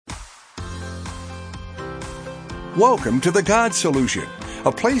Welcome to The God Solution,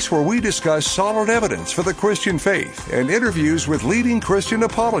 a place where we discuss solid evidence for the Christian faith and interviews with leading Christian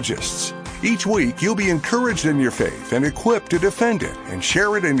apologists. Each week, you'll be encouraged in your faith and equipped to defend it and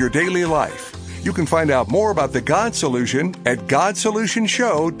share it in your daily life. You can find out more about The God Solution at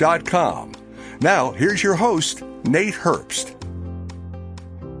GodSolutionShow.com. Now, here's your host, Nate Herbst.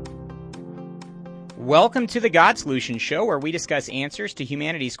 Welcome to the God Solution Show, where we discuss answers to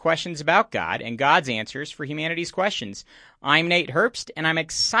humanity's questions about God and God's answers for humanity's questions. I'm Nate Herbst, and I'm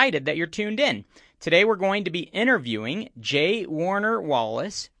excited that you're tuned in. Today we're going to be interviewing J. Warner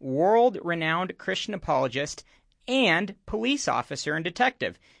Wallace, world-renowned Christian apologist and police officer and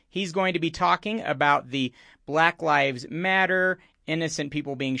detective. He's going to be talking about the Black Lives Matter, innocent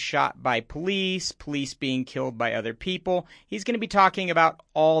people being shot by police being killed by other people. He's going to be talking about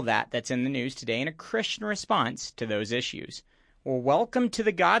all that's in the news today and a Christian response to those issues. Well, welcome to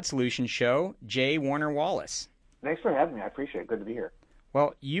the God Solution Show, J. Warner Wallace. Thanks for having me. I appreciate it. Good to be here.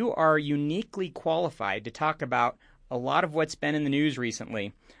 Well, you are uniquely qualified to talk about a lot of what's been in the news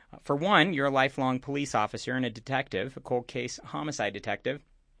recently. For one, you're a lifelong police officer and a detective, a cold case homicide detective.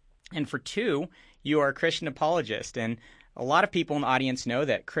 And for two, you are a Christian apologist. And a lot of people in the audience know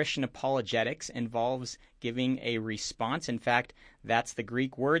that Christian apologetics involves giving a response. In fact, that's the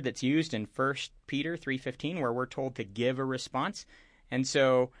Greek word that's used in 1 Peter 3:15, where we're told to give a response. And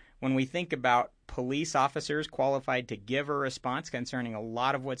so when we think about police officers qualified to give a response concerning a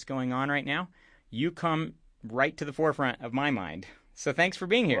lot of what's going on right now, you come right to the forefront of my mind. So thanks for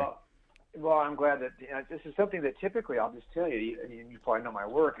being here. Well, I'm glad that this is something that typically, I'll just tell you, you probably know my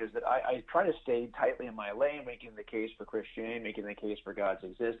work, is that I try to stay tightly in my lane, making the case for Christianity, making the case for God's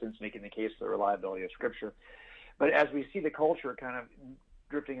existence, making the case for the reliability of Scripture. But as we see the culture kind of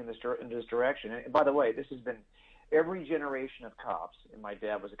drifting in this direction, and by the way, this has been every generation of cops, and my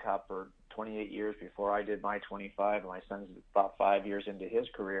dad was a cop for 28 years before I did my 25, and my son's about 5 years into his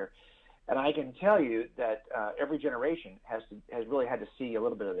career. And I can tell you that every generation has really had to see a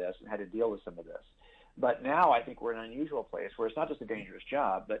little bit of this and had to deal with some of this. But now I think we're in an unusual place where it's not just a dangerous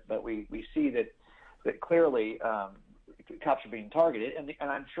job, but we see that clearly cops are being targeted. And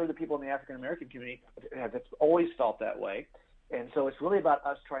I'm sure the people in the African American community have always felt that way. And so it's really about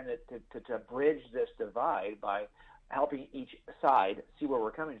us trying to bridge this divide by helping each side see where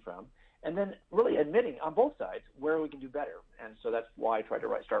we're coming from, and then really admitting on both sides where we can do better. And so that's why I tried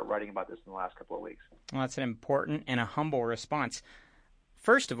to start writing about this in the last couple of weeks. Well, that's an important and a humble response.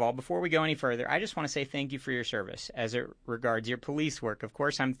 First of all, before we go any further, I just want to say thank you for your service as it regards your police work. Of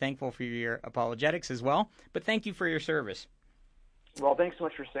course, I'm thankful for your apologetics as well, but thank you for your service. Well, thanks so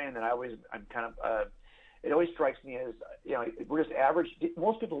much for saying that. It always strikes me as, we're just average.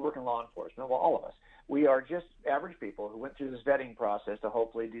 Most people who work in law enforcement, well, all of us, we are just average people who went through this vetting process to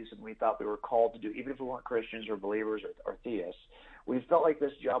hopefully do something we thought we were called to do, even if we weren't Christians or believers or theists. We felt like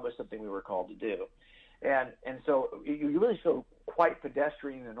this job was something we were called to do. And so you really feel quite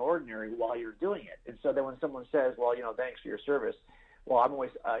pedestrian and ordinary while you're doing it. And so then when someone says, well, thanks for your service, well, I'm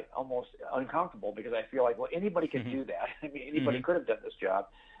always almost uncomfortable because I feel like, well, anybody can do that. I mean, anybody could have done this job.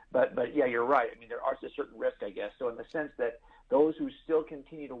 But yeah, you're right. I mean, there are a certain risk, I guess. So in the sense that those who still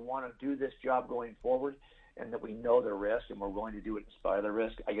continue to want to do this job going forward, and that we know the risk and we're willing to do it in spite of the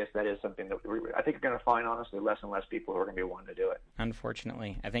risk, I guess that is something that I think you're going to find, honestly, less and less people who are going to be wanting to do it.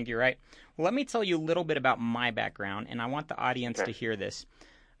 Unfortunately, I think you're right. Well, let me tell you a little bit about my background, and I want the audience to hear this.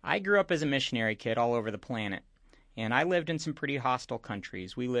 I grew up as a missionary kid all over the planet, and I lived in some pretty hostile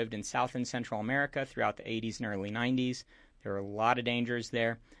countries. We lived in South and Central America throughout the 80s and early 90s. There were a lot of dangers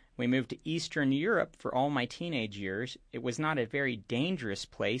there. We moved to Eastern Europe for all my teenage years. It was not a very dangerous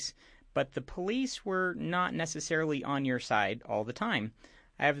place, but the police were not necessarily on your side all the time.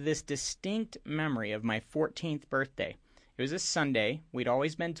 I have this distinct memory of my 14th birthday. It was a Sunday. We'd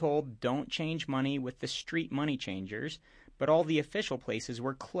always been told, don't change money with the street money changers, but all the official places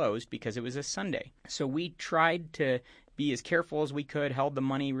were closed because it was a Sunday. So we tried to be as careful as we could, held the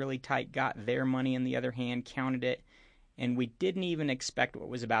money really tight, got their money in the other hand, counted it, and we didn't even expect what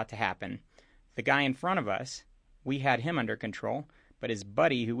was about to happen. The guy in front of us, we had him under control, but his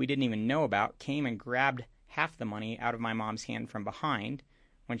buddy, who we didn't even know about, came and grabbed half the money out of my mom's hand from behind.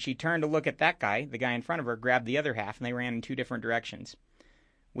 When she turned to look at that guy, the guy in front of her grabbed the other half, and they ran in two different directions.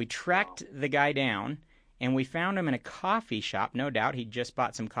 We tracked the guy down, and we found him in a coffee shop. No doubt he'd just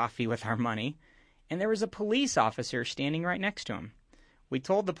bought some coffee with our money, and there was a police officer standing right next to him. We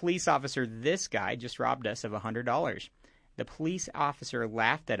told the police officer this guy just robbed us of $100. The police officer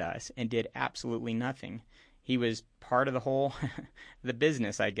laughed at us and did absolutely nothing. He was part of the whole the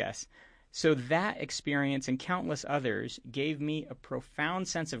business, I guess. So that experience and countless others gave me a profound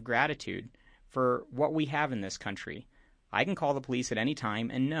sense of gratitude for what we have in this country. I can call the police at any time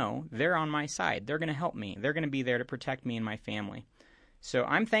and know they're on my side. They're going to help me. They're going to be there to protect me and my family. So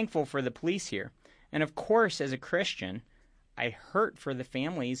I'm thankful for the police here. And of course, as a Christian, I hurt for the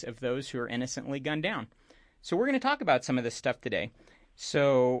families of those who are innocently gunned down. So we're going to talk about some of this stuff today.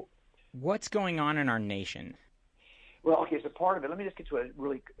 So what's going on in our nation? Well, okay, so part of it, let me just get to a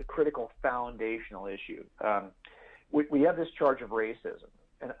really critical foundational issue. We have this charge of racism.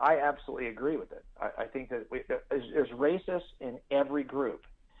 And I absolutely agree with it. I think that there's racists in every group.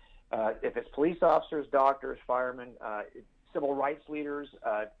 If it's police officers, doctors, firemen, civil rights leaders,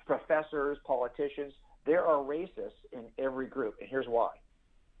 professors, politicians, there are racists in every group. And here's why.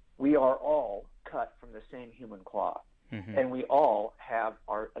 We are all cut from the same human cloth. Mm-hmm. And we all have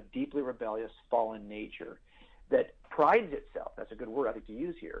a deeply rebellious, fallen nature that prides itself, that's a good word I think to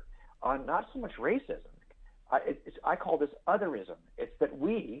use here, on not so much racism. I call this otherism. It's that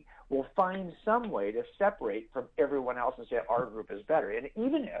we will find some way to separate from everyone else and say our group is better. And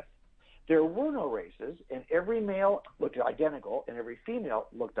even if there were no races and every male looked identical and every female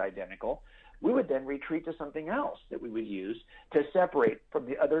looked identical, we would then retreat to something else that we would use to separate from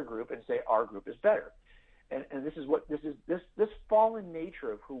the other group and say our group is better. And this is what this fallen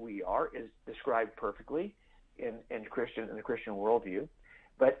nature of who we are is described perfectly in the Christian worldview.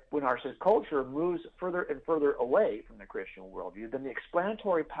 But when our culture moves further and further away from the Christian worldview, then the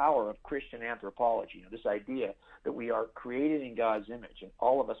explanatory power of Christian anthropology, this idea that we are created in God's image and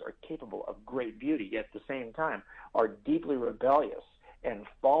all of us are capable of great beauty, yet at the same time are deeply rebellious and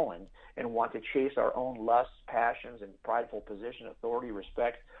fallen and want to chase our own lusts, passions, and prideful position, authority,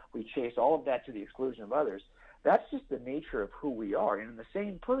 respect. We chase all of that to the exclusion of others. That's just the nature of who we are. And in the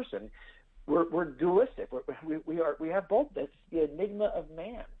same person, we're dualistic. We have both. That's the enigma of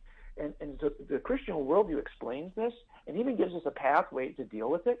man. And so the Christian worldview explains this and even gives us a pathway to deal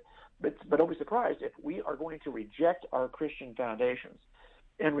with it. But don't be surprised if we are going to reject our Christian foundations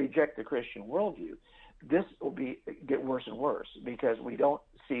and reject the Christian worldview. This will get worse and worse because we don't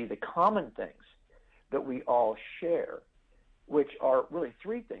see the common things that we all share, which are really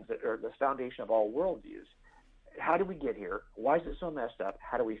three things that are the foundation of all worldviews. How did we get here? Why is it so messed up?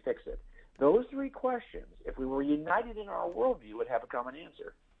 How do we fix it? Those three questions, if we were united in our worldview, would have a common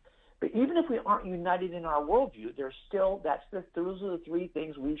answer. But even if we aren't united in our worldview, those are the three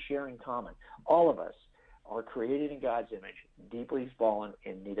things we share in common. All of us are created in God's image, deeply fallen,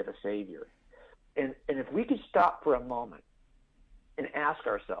 in need of a Savior. And if we could stop for a moment and ask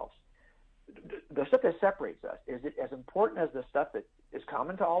ourselves, the stuff that separates us, is it as important as the stuff that is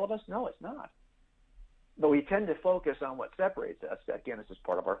common to all of us? No, it's not. But we tend to focus on what separates us. Again, this is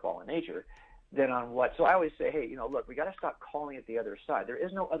part of our fallen nature. Then on what? So I always say, hey, look, we got to stop calling it the other side. There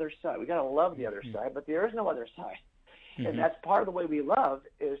is no other side. We got to love the other side, but there is no other side. Mm-hmm. And that's part of the way we love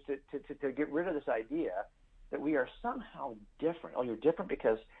is to get rid of this idea that we are somehow different. Oh, you're different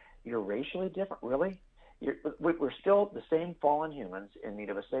because you're racially different? Really? We're still the same fallen humans in need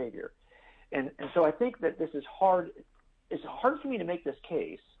of a Savior. And so I think that this is hard. It's hard for me to make this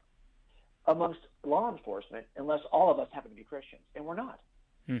case amongst law enforcement unless all of us happen to be Christians, and we're not.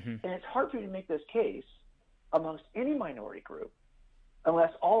 Mm-hmm. And it's hard for me to make this case amongst any minority group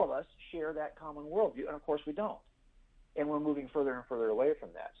unless all of us share that common worldview, and of course we don't. And we're moving further and further away from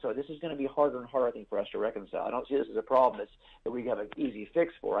that. So this is going to be harder and harder, I think, for us to reconcile. I don't see this as a problem that we have an easy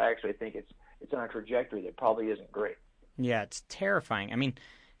fix for. I actually think it's on a trajectory that probably isn't great. Yeah, it's terrifying. I mean,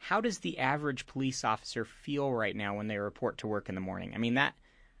 how does the average police officer feel right now when they report to work in the morning? I mean, I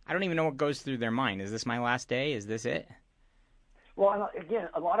don't even know what goes through their mind. Is this my last day? Is this it? Well, again,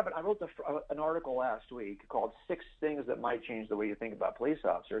 a lot of it, I wrote an article last week called 6 Things That Might Change the Way You Think About Police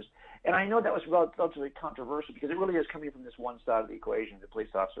Officers. And I know that was relatively controversial because it really is coming from this one side of the equation, the police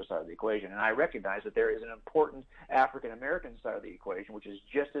officer side of the equation. And I recognize that there is an important African-American side of the equation, which is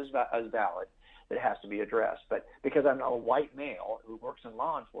just as valid, that has to be addressed. But because I'm a white male who works in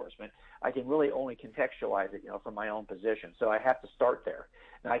law enforcement, I can really only contextualize it, from my own position. So I have to start there.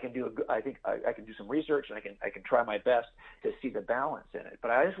 And I can do some research, and I can try my best to see the balance in it. But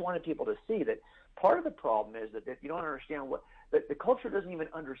I just wanted people to see that part of the problem is that you don't understand that the culture doesn't even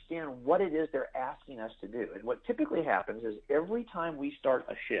understand what it is they're asking us to do. And what typically happens is every time we start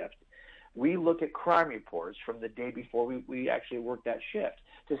a shift, we look at crime reports from the day before we actually work that shift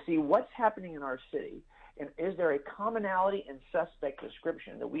to see what's happening in our city, and is there a commonality in suspect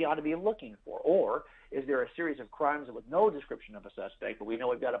description that we ought to be looking for? Or is there a series of crimes with no description of a suspect, but we know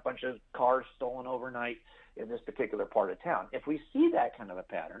we've got a bunch of cars stolen overnight in this particular part of town? If we see that kind of a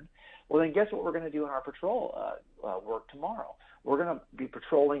pattern, well, then guess what we're going to do in our patrol work tomorrow? We're going to be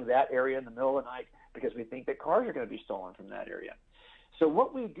patrolling that area in the middle of the night because we think that cars are going to be stolen from that area. So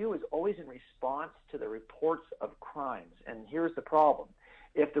what we do is always in response to the reports of crimes. And here's the problem.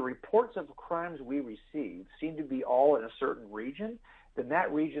 If the reports of crimes we receive seem to be all in a certain region, then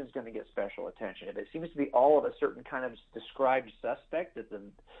that region is going to get special attention. If it seems to be all of a certain kind of described suspect that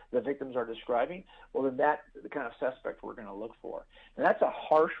the victims are describing, well, then that's the kind of suspect we're going to look for. And that's a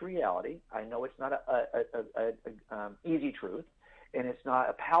harsh reality. I know it's not an easy truth, and it's not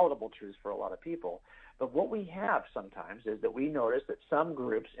a palatable truth for a lot of people. But what we have sometimes is that we notice that some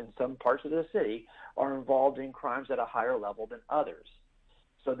groups in some parts of the city are involved in crimes at a higher level than others.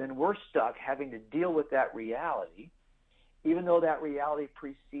 So then we're stuck having to deal with that reality, even though that reality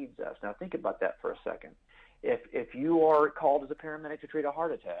precedes us. Now think about that for a second. If you are called as a paramedic to treat a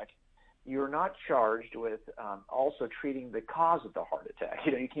heart attack, you're not charged with also treating the cause of the heart attack.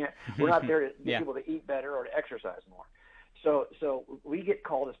 You can't. We're not there to get people to eat better or to exercise more. So we get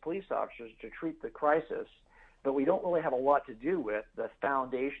called as police officers to treat the crisis, but we don't really have a lot to do with the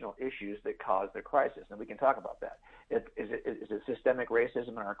foundational issues that cause the crisis. And we can talk about that. Is it systemic racism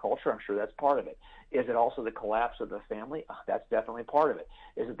in our culture? I'm sure that's part of it. Is it also the collapse of the family? That's definitely part of it.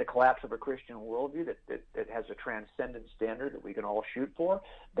 Is it the collapse of a Christian worldview that has a transcendent standard that we can all shoot for?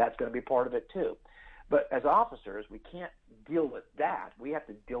 That's going to be part of it too. But as officers, we can't deal with that. We have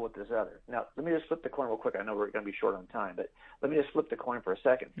to deal with this other. Now, let me just flip the coin real quick. I know we're going to be short on time, but let me just flip the coin for a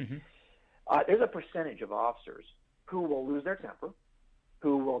second. Mm-hmm. There's a percentage of officers who will lose their temper,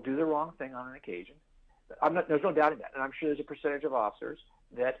 who will do the wrong thing on an occasion. There's no doubting that. And I'm sure there's a percentage of officers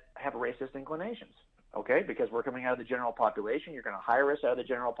that have racist inclinations, okay? Because we're coming out of the general population. You're going to hire us out of the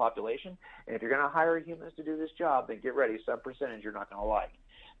general population. And if you're going to hire humans to do this job, then get ready. Some percentage you're not going to like,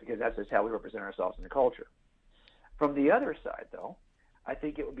 because that's just how we represent ourselves in the culture. From the other side, though, I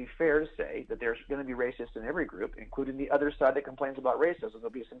think it would be fair to say that there's going to be racists in every group, including the other side that complains about racism. There'll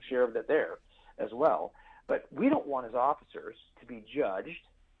be some share of that there as well. But we don't want, as officers, to be judged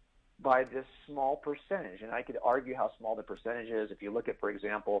by this small percentage. And I could argue how small the percentage is. If you look at, for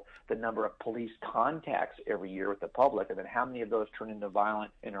example, the number of police contacts every year with the public, and then how many of those turn into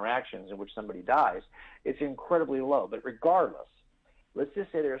violent interactions in which somebody dies, it's incredibly low. But regardless, let's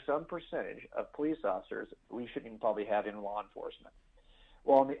just say there's some percentage of police officers we shouldn't probably have in law enforcement.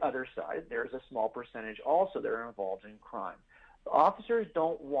 Well, on the other side, there's a small percentage also that are involved in crime. Officers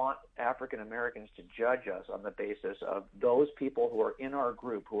don't want African Americans to judge us on the basis of those people who are in our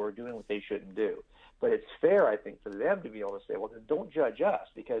group who are doing what they shouldn't do. But it's fair, I think, for them to be able to say, well, then don't judge us,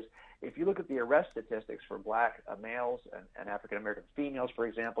 because if you look at the arrest statistics for black males and African American females, for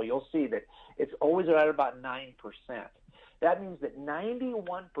example, you'll see that it's always at about 9%. That means that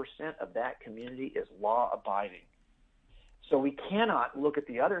 91% of that community is law-abiding. So we cannot look at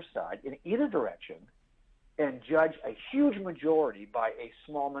the other side in either direction and judge a huge majority by a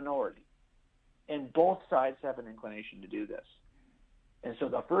small minority. And both sides have an inclination to do this. And so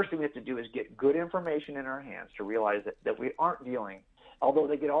the first thing we have to do is get good information in our hands to realize that we aren't dealing, although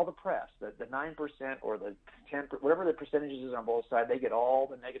they get all the press, the 9% or the 10%, whatever the percentages is on both sides, they get all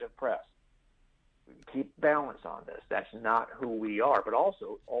the negative press. Keep balance on this. That's not who we are. But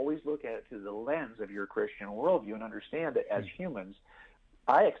also always look at it through the lens of your Christian worldview and understand that as humans,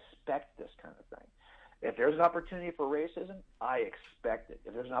 I expect this kind of thing. If there's an opportunity for racism, I expect it.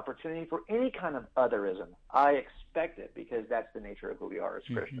 If there's an opportunity for any kind of otherism, I expect it, because that's the nature of who we are as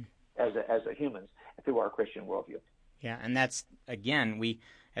Christians, as a humans, through our Christian worldview. Yeah, and that's, again, we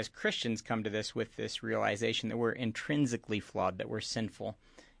as Christians come to this with this realization that we're intrinsically flawed, that we're sinful.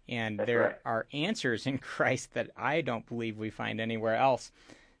 And That's there right. are answers in Christ that I don't believe we find anywhere else.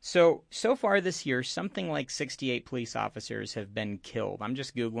 So far this year, something like 68 police officers have been killed. I'm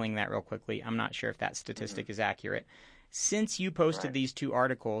just Googling that real quickly. I'm not sure if that statistic is accurate. Since you posted these two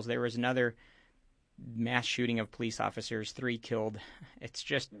articles, there was another mass shooting of police officers, 3 killed. It's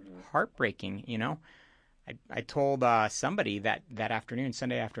just heartbreaking, you know. I told somebody that afternoon,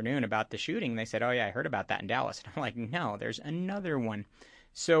 Sunday afternoon, about the shooting. They said, oh, yeah, I heard about that in Dallas. And I'm like, no, there's another one.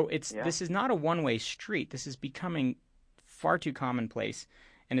 So this is not a one-way street. This is becoming far too commonplace,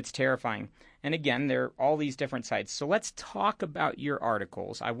 and it's terrifying. And again, there are all these different sides. So let's talk about your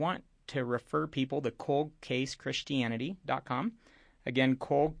articles. I want to refer people to coldcasechristianity.com. Again,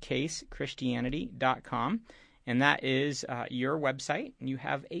 coldcasechristianity.com. And that is your website, and you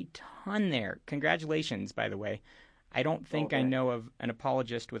have a ton there. Congratulations, by the way. I don't think I know of an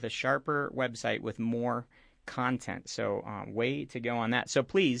apologist with a sharper website with more content. So way to go on that. So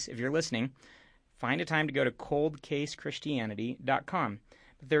please, if you're listening, find a time to go to coldcasechristianity.com.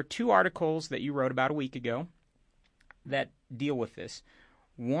 But there are 2 articles that you wrote about a week ago that deal with this.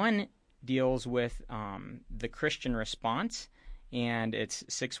 One deals with the Christian response, and it's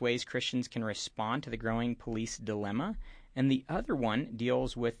 6 ways Christians can respond to the growing police dilemma. And the other one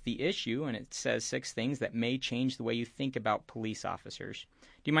deals with the issue, and it says 6 things that may change the way you think about police officers.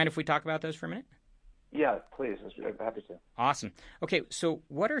 Do you mind if we talk about those for a minute? Yeah, please. I'm happy to. Awesome. Okay, so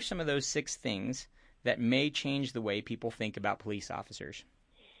what are some of those 6 things that may change the way people think about police officers?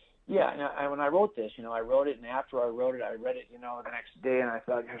 Yeah, and when I wrote this, I wrote it, and after I wrote it, I read it, the next day, and I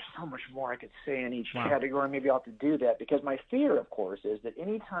thought there's so much more I could say in each category. Maybe I'll have to do that, because my fear, of course, is that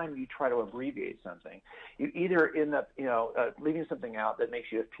anytime you try to abbreviate something, you either end up, leaving something out that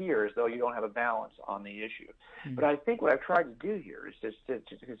makes you appear as though you don't have a balance on the issue. Mm-hmm. But I think what I've tried to do here is just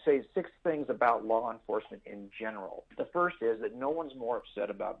to say 6 things about law enforcement in general. The first is that no one's more upset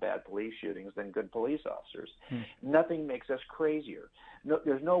about bad police shootings than good police officers. Mm-hmm. Nothing makes us crazier.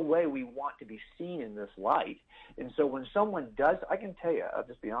 There's no way we want to be seen in this light. And so when someone does, I can tell you, I'll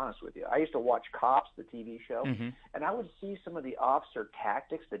just be honest with you, I used to watch Cops, the TV show, mm-hmm. and I would see some of the officer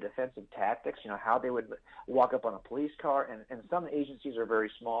tactics, the defensive tactics, how they would walk up on a police car, and some agencies are very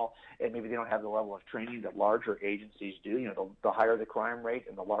small, and maybe they don't have the level of training that larger agencies do. The higher the crime rate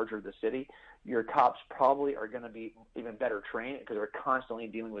and the larger the city, your cops probably are going to be even better trained because they're constantly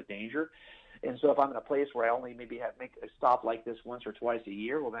dealing with danger. And so if I'm in a place where I only maybe make a stop like this once or twice a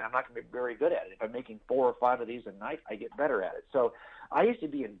year, well, then I'm not going to be very good at it. If I'm making 4 or 5 of these a night, I get better at it. So I used to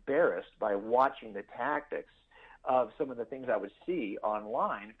be embarrassed by watching the tactics of some of the things I would see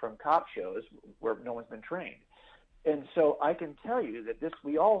online from cop shows where no one's been trained. And so I can tell you that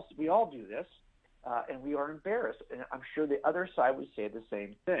we all do this, and we are embarrassed. And I'm sure the other side would say the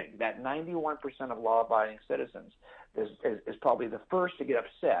same thing, that 91% of law-abiding citizens is probably the first to get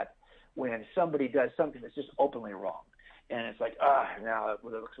upset when somebody does something that's just openly wrong. And it's like, now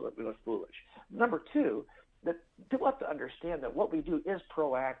we look foolish. Number 2, that people have to understand that what we do is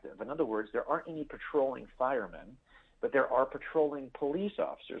proactive. In other words, there aren't any patrolling firemen, but there are patrolling police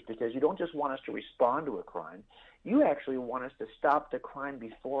officers, because you don't just want us to respond to a crime. You actually want us to stop the crime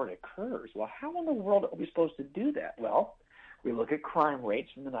before it occurs. Well, how in the world are we supposed to do that? Well, we look at crime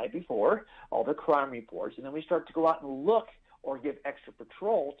rates from the night before, all the crime reports, and then we start to go out and look or give extra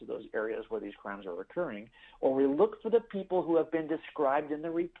patrol to those areas where these crimes are occurring, or we look for the people who have been described in the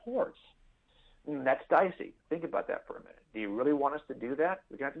reports. And that's dicey. Think about that for a minute. Do you really want us to do that?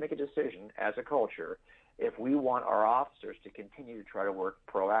 We're going to have to make a decision as a culture if we want our officers to continue to try to work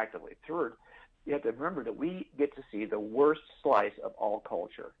proactively. Third, you have to remember that we get to see the worst slice of all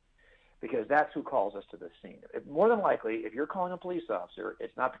culture, because that's who calls us to the scene. More than likely, if you're calling a police officer,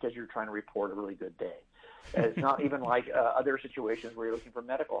 it's not because you're trying to report a really good day. It's not even like other situations where you're looking for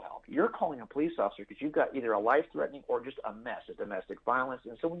medical help. You're calling a police officer because you've got either a life-threatening or just a mess of domestic violence.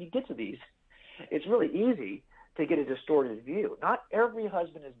 And so when you get to these, it's really easy to get a distorted view. Not every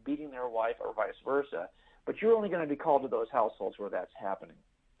husband is beating their wife or vice versa, but you're only going to be called to those households where that's happening.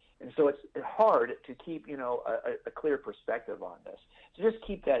 And so it's hard to keep, a clear perspective on this. So just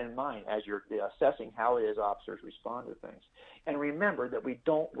keep that in mind as you're assessing how it is officers respond to things. And remember that we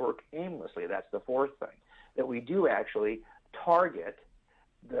don't work aimlessly. That's the 4th thing, that we do actually target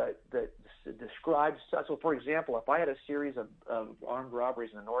the described. So, for example, if I had a series of armed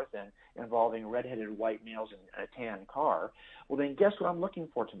robberies in the North End involving redheaded white males in a tan car, well, then guess what I'm looking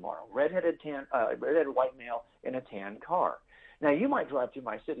for tomorrow? Redheaded white male in a tan car. Now, you might drive through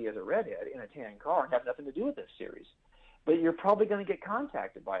my city as a redhead in a tan car and have nothing to do with this series, but you're probably going to get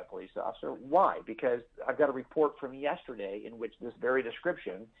contacted by a police officer. Why? Because I've got a report from yesterday in which this very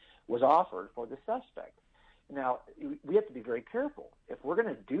description was offered for the suspect. Now, we have to be very careful. If we're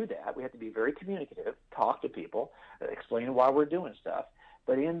going to do that, we have to be very communicative, talk to people, explain why we're doing stuff.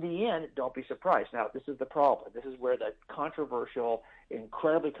 But in the end, don't be surprised. Now, this is the problem. This is where the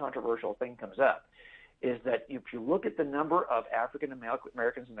incredibly controversial thing comes up, is that if you look at the number of African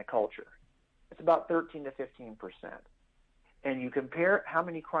Americans in the culture, it's about 13 to 15%. And you compare how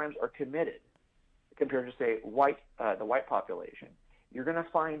many crimes are committed compared to, say, the white population, you're going to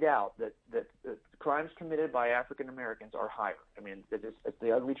find out that the crimes committed by African Americans are higher. I mean, it's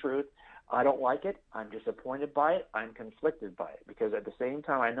the ugly truth. I don't like it. I'm disappointed by it. I'm conflicted by it, because at the same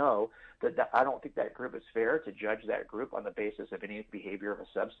time, I know that I don't think that group is fair to judge that group on the basis of any behavior of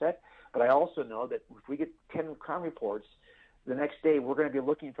a subset. But I also know that if we get 10 crime reports, the next day we're going to be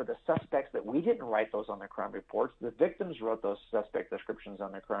looking for the suspects that we didn't write those on their crime reports. The victims wrote those suspect descriptions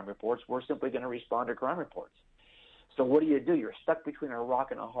on their crime reports. We're simply going to respond to crime reports. So what do? You're stuck between a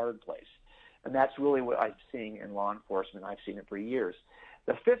rock and a hard place. And that's really what I'm seeing in law enforcement. I've seen it for years.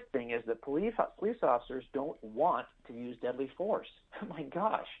 The 5th thing is that police officers don't want to use deadly force. Oh, my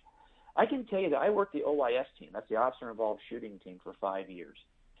gosh. I can tell you that I worked the OIS team. That's the Officer-Involved Shooting Team for 5 years.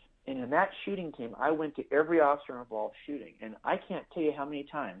 And in that shooting team, I went to every officer-involved shooting. And I can't tell you how many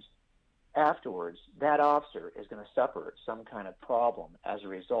times afterwards, that officer is going to suffer some kind of problem as a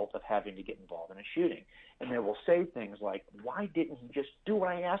result of having to get involved in a shooting. And they will say things like, why didn't he just do what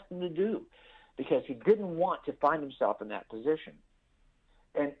I asked him to do? Because he didn't want to find himself in that position.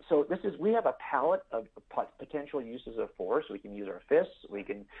 And so we have a palette of potential uses of force. We can use our fists. We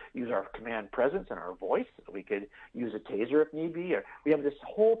can use our command presence and our voice. We could use a taser if need be. Or we have this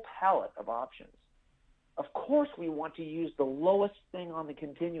whole palette of options. Of course, we want to use the lowest thing on the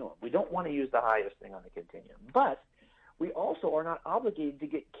continuum. We don't want to use the highest thing on the continuum. But we also are not obligated to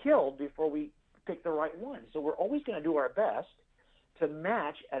get killed before we pick the right one. So we're always going to do our best to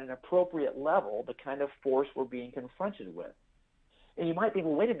match at an appropriate level the kind of force we're being confronted with. And you might think,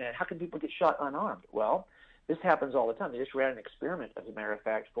 well, wait a minute, how can people get shot unarmed? Well, this happens all the time. They just ran an experiment, as a matter of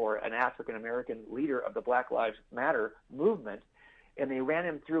fact, for an African-American leader of the Black Lives Matter movement, and they ran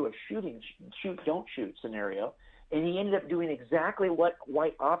him through a shoot, don't shoot scenario, and he ended up doing exactly what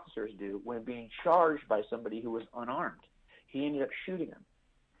white officers do when being charged by somebody who was unarmed. He ended up shooting him.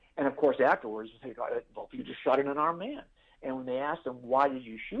 And, of course, afterwards, they thought, well, you just shot an unarmed man. And when they asked him, why did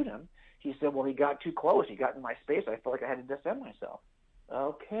you shoot him? He said, well, he got too close. He got in my space. I felt like I had to defend myself.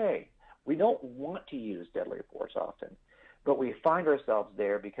 Okay. We don't want to use deadly force often, but we find ourselves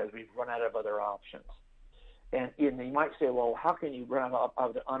there because we've run out of other options. And you might say, well, how can you run out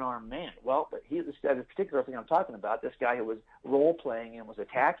of an unarmed man? Well, but this particular thing I'm talking about, this guy who was role-playing and was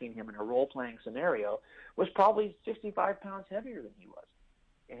attacking him in a role-playing scenario was probably 65 pounds heavier than he was.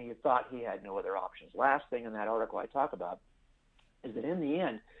 And he thought he had no other options. Last thing in that article I talk about is that in the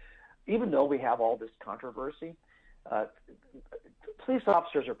end, even though we have all this controversy, police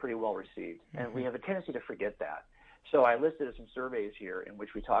officers are pretty well received, and we have a tendency to forget that. So I listed some surveys here in which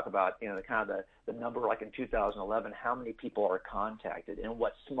we talk about, the number, like in 2011, how many people are contacted and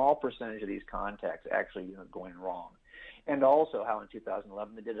what small percentage of these contacts actually going wrong. And also how in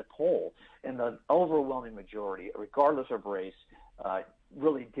 2011 they did a poll, and the overwhelming majority, regardless of race,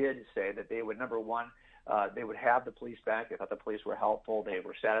 really did say that they would, number one, they would have the police back. They thought the police were helpful. They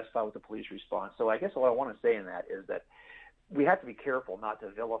were satisfied with the police response. So I guess what I want to say in that is that we have to be careful not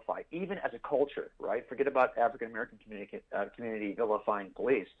to vilify, even as a culture, right? Forget about African-American community vilifying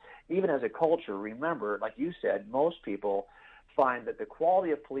police. Even as a culture, remember, like you said, most people find that the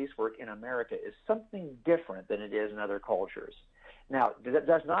quality of police work in America is something different than it is in other cultures. Now, that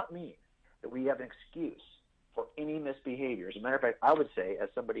does not mean that we have an excuse for any misbehavior. As a matter of fact, I would say, as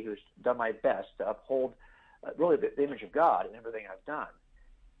somebody who's done my best to uphold really the image of God in everything I've done,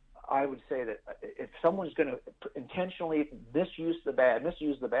 I would say that if someone's going to intentionally misuse the badge,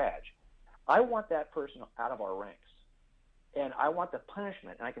 I want that person out of our ranks. And I want the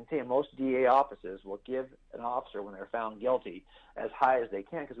punishment, and I can tell you most DA offices will give an officer, when they're found guilty, as high as they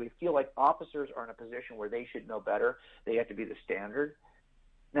can, because we feel like officers are in a position where they should know better. They have to be the standard.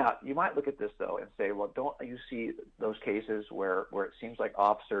 Now, you might look at this, though, and say, well, don't you see those cases where it seems like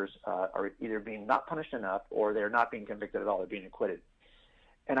officers are either being not punished enough or they're not being convicted at all, they're being acquitted.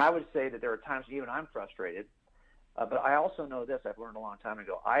 And I would say that there are times even I'm frustrated, but I also know this, I've learned a long time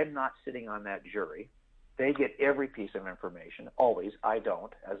ago, I'm not sitting on that jury. They get every piece of information, always. I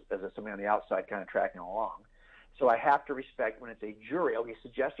don't, as somebody on the outside kind of tracking along. So I have to respect when it's a jury, okay,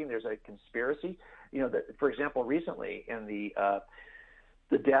 suggesting there's a conspiracy. For example, recently in the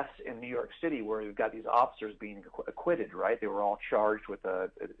deaths in New York City, where we've got these officers being acquitted, right? They were all charged with the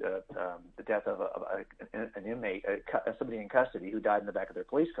death of an inmate, somebody in custody who died in the back of their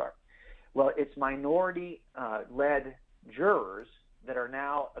police car. Well, it's minority-led jurors that are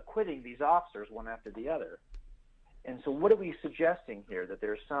now acquitting these officers one after the other. And so what are we suggesting here? That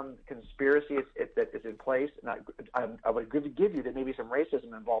there's some conspiracy that is in place? I would give you that maybe some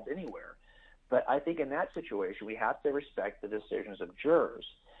racism involved anywhere. But I think in that situation, we have to respect the decisions of jurors.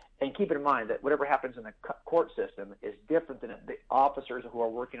 And keep in mind that whatever happens in the court system is different than the officers who are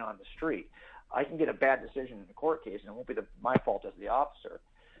working on the street. I can get a bad decision in a court case, and it won't be my fault as the officer.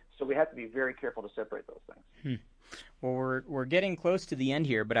 So we have to be very careful to separate those things. Well, we're getting close to the end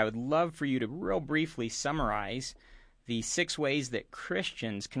here, but I would love for you to real briefly summarize the 6 ways that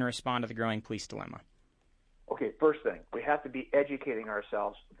Christians can respond to the growing police dilemma. Okay, first thing, we have to be educating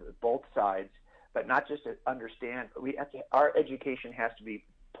ourselves, both sides, but not just to understand. Our education has to be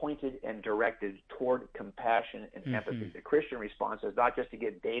pointed and directed toward compassion and empathy. The Christian response is not just to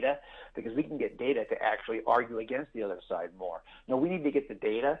get data, because we can get data to actually argue against the other side more. No, we need to get the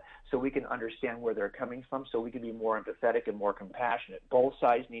data so we can understand where they're coming from, so we can be more empathetic and more compassionate. Both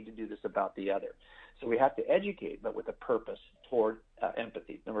sides need to do this about the other. So we have to educate, but with a purpose toward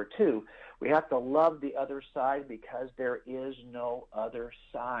empathy. Number 2, We have to love the other side because there is no other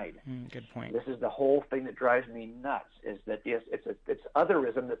side. Good point. This is the whole thing that drives me nuts, is that it's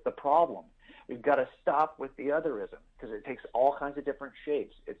otherism that's the problem. We've got to stop with the otherism because it takes all kinds of different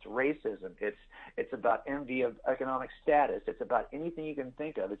shapes. It's racism. It's about envy of economic status. It's about anything you can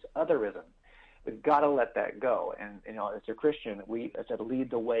think of. It's otherism. We've got to let that go. And, as a Christian, we have to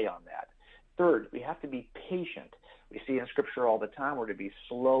lead the way on that. Third, we have to be patient. We see in Scripture all the time we're to be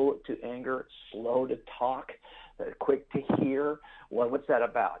slow to anger, slow to talk, quick to hear. Well, what's that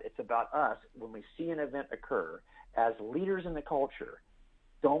about? It's about us, when we see an event occur, as leaders in the culture,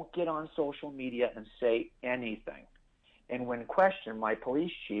 don't get on social media and say anything. And when questioned, my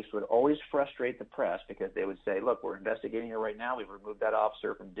police chiefs would always frustrate the press because they would say, look, we're investigating it right now. We've removed that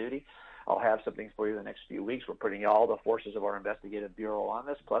officer from duty. I'll have something for you in the next few weeks. We're putting all the forces of our investigative bureau on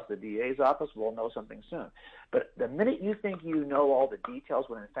this, plus the DA's office. We'll know something soon. But the minute you think you know all the details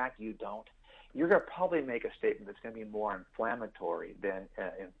when in fact you don't, you're going to probably make a statement that's going to be more inflammatory than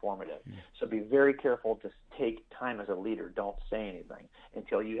informative. So be very careful to take time as a leader. Don't say anything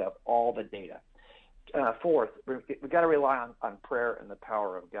until you have all the data. Fourth, we've got to rely on prayer and the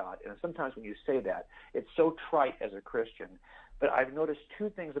power of God. And sometimes when you say that, it's so trite as a Christian. But I've noticed two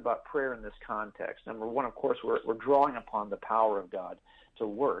things about prayer in this context. Number one, of course, we're drawing upon the power of God to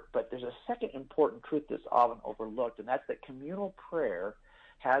work. But there's a second important truth that's often overlooked, and that's that communal prayer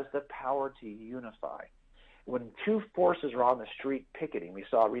has the power to unify. When two forces are on the street picketing, we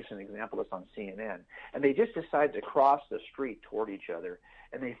saw a recent example of this on CNN, and they just decide to cross the street toward each other,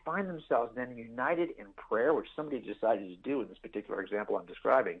 and they find themselves then united in prayer, which somebody decided to do in this particular example I'm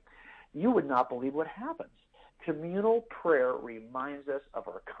describing, you would not believe what happens. Communal prayer reminds us of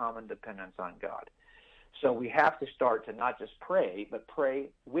our common dependence on God. So we have to start to not just pray, but pray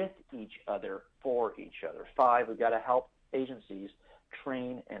with each other, for each other. 5, we've got to help agencies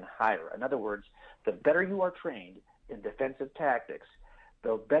train and hire. In other words, the better you are trained in defensive tactics,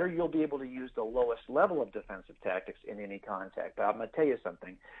 the better you'll be able to use the lowest level of defensive tactics in any contact. But I'm going to tell you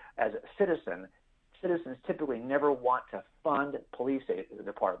something. As a citizen, citizens typically never want to fund police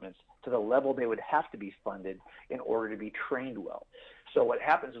departments to the level they would have to be funded in order to be trained well. So what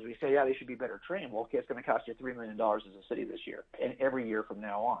happens is we say, yeah, they should be better trained. Well, okay, it's going to cost you $3 million as a city this year and every year from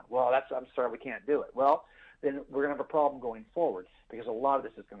now on. Well, I'm sorry, we can't do it. Well, then we're going to have a problem going forward because a lot of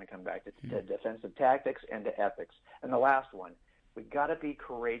this is going to come back to defensive tactics and to ethics. And the last one, we've got to be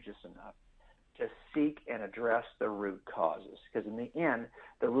courageous enough to seek and address the root causes, because in the end,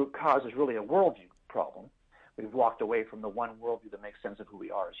 the root cause is really a worldview problem. We've walked away from the one worldview that makes sense of who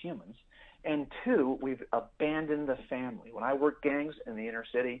we are as humans. And 2, we've abandoned the family. When I worked gangs in the inner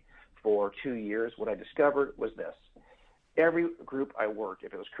city for 2 years, what I discovered was this. Every group I worked,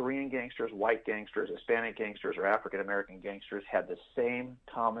 if it was Korean gangsters, white gangsters, Hispanic gangsters, or African-American gangsters, had the same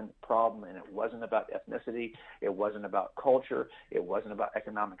common problem, and it wasn't about ethnicity, it wasn't about culture, it wasn't about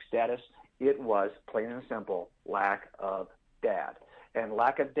economic status. It was, plain and simple, lack of dad. And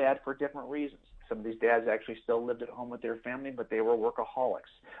lack of dad for different reasons. Some of these dads actually still lived at home with their family, but they were workaholics,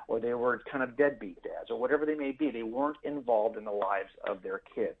 or they were kind of deadbeat dads, or whatever they may be. They weren't involved in the lives of their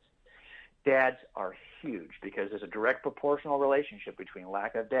kids. Dads are huge because there's a direct proportional relationship between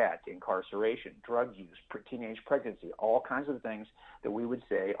lack of dad, incarceration, drug use, teenage pregnancy, all kinds of things that we would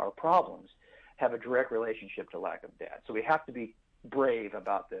say are problems have a direct relationship to lack of dad. So we have to be brave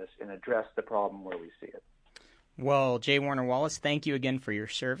about this and address the problem where we see it. Well, J. Warner Wallace, thank you again for your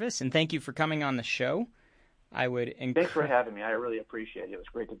service, and thank you for coming on the show. Thanks for having me. I really appreciate it. It was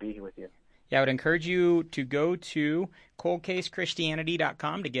great to be here with you. Yeah, I would encourage you to go to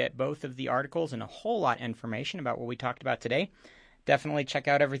coldcasechristianity.com to get both of the articles and a whole lot of information about what we talked about today. Definitely check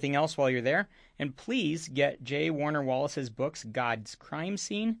out everything else while you're there. And please get J. Warner Wallace's books, God's Crime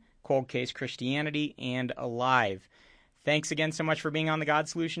Scene, Cold Case Christianity, and Alive. Thanks again so much for being on the God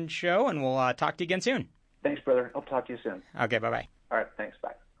Solution Show, and we'll talk to you again soon. Thanks, brother. I'll talk to you soon. Okay, bye-bye. All right, thanks.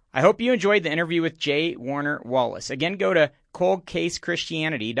 Bye. I hope you enjoyed the interview with J. Warner Wallace. Again, go to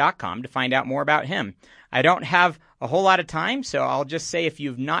coldcasechristianity.com to find out more about him. I don't have a whole lot of time, so I'll just say if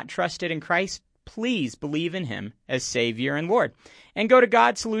you've not trusted in Christ, please believe in him as Savior and Lord. And go to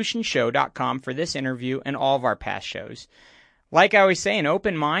GodSolutionShow.com for this interview and all of our past shows. Like I always say, an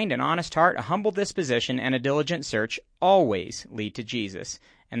open mind, an honest heart, a humble disposition, and a diligent search always lead to Jesus.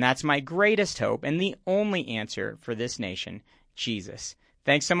 And that's my greatest hope and the only answer for this nation, Jesus.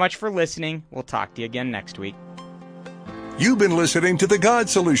 Thanks so much for listening. We'll talk to you again next week. You've been listening to The God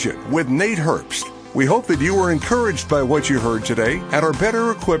Solution with Nate Herbst. We hope that you were encouraged by what you heard today and are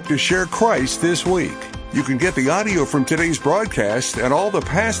better equipped to share Christ this week. You can get the audio from today's broadcast and all the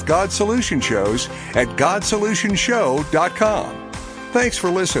past God Solution shows at GodSolutionShow.com. Thanks for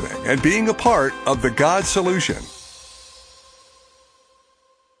listening and being a part of the God Solution.